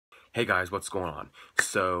Hey guys, what's going on?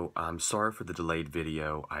 So, I'm sorry for the delayed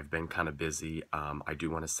video. I've been kind of busy. I do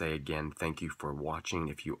want to say again, thank you for watching.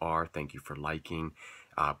 If you are, thank you for liking.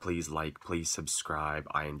 Please like, please subscribe.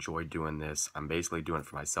 I enjoy doing this. I'm basically doing it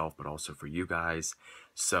for myself, but also for you guys.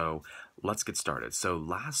 So, let's get started. So,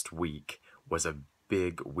 last week was a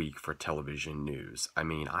big week for television news. I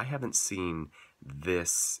mean, I haven't seen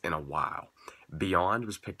this in a while. Beyond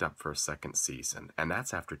was picked up for a second season, and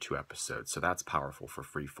that's after 2 episodes, so that's powerful for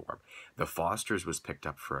Freeform. The Fosters was picked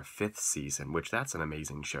up for a fifth season, which that's an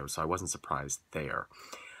amazing show, so I wasn't surprised there.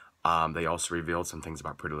 They also revealed some things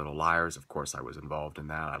about Pretty Little Liars. Of course, I was involved in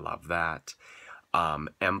that. I love that.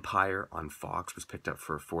 Empire on Fox was picked up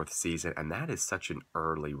for a fourth season, and that is such an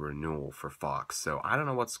early renewal for Fox, so I don't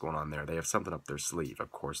know what's going on there. They have something up their sleeve.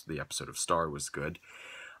 Of course, the episode of Star was good.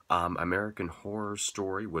 American Horror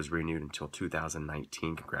Story was renewed until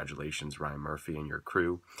 2019. Congratulations, Ryan Murphy and your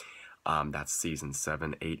crew. That's season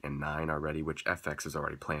 7, 8, and 9 already, which FX is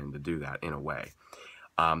already planning to do that in a way.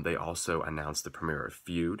 They also announced the premiere of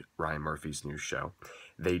Feud, Ryan Murphy's new show.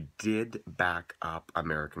 They did back up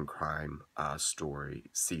American Crime Story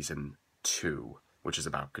season 2, which is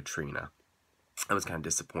about Katrina. That was kind of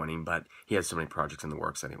disappointing, but he has so many projects in the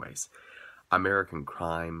works anyways. American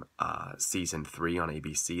Crime season 3 on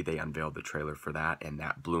ABC, they unveiled the trailer for that, and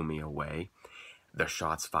that blew me away. The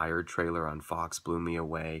Shots Fired trailer on Fox blew me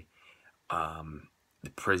away. The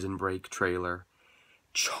Prison Break trailer.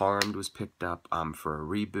 Charmed was picked up for a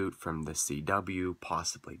reboot from the CW,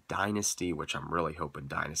 possibly Dynasty, which I'm really hoping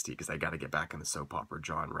Dynasty, because I got to get back in the soap opera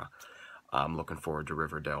genre. I'm looking forward to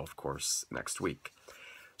Riverdale, of course, next week.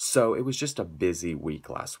 So it was just a busy week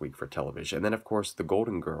last week for television. And then, of course, The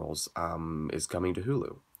Golden Girls is coming to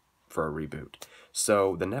Hulu for a reboot.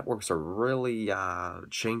 So the networks are really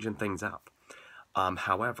changing things up.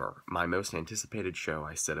 However, my most anticipated show,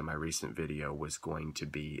 I said in my recent video, was going to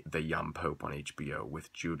be The Young Pope on HBO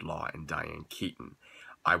with Jude Law and Diane Keaton.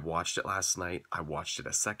 I watched it last night. I watched it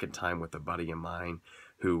a second time with a buddy of mine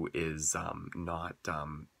who is not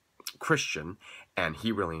Christian, and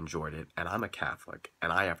he really enjoyed it, and I'm a Catholic,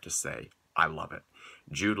 and I have to say, I love it.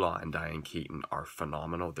 Jude Law and Diane Keaton are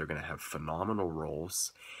phenomenal. They're going to have phenomenal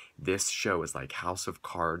roles. This show is like House of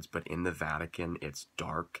Cards, but in the Vatican. It's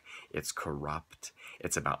dark, it's corrupt,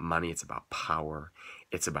 it's about money, it's about power,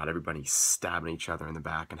 it's about everybody stabbing each other in the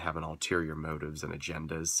back and having ulterior motives and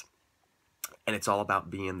agendas. And it's all about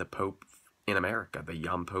being the Pope in America, the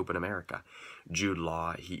young Pope in America. Jude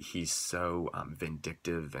Law, he's so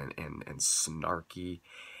vindictive and snarky.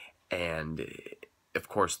 And, of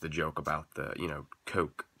course, the joke about the,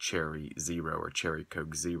 Coke Cherry Zero or Cherry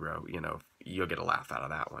Coke Zero, you'll get a laugh out of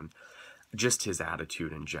that one. Just his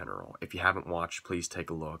attitude in general. If you haven't watched, please take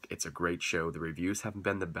a look. It's a great show. The reviews haven't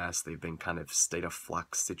been the best. They've been kind of state of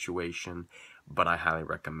flux situation, but I highly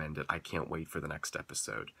recommend it. I can't wait for the next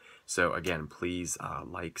episode. So again, please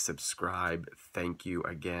like, subscribe. Thank you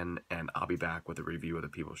again, and I'll be back with a review of the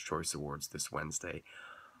People's Choice Awards this Wednesday,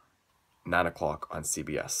 9 o'clock on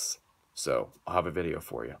CBS. So I'll have a video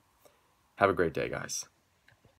for you. Have a great day, guys.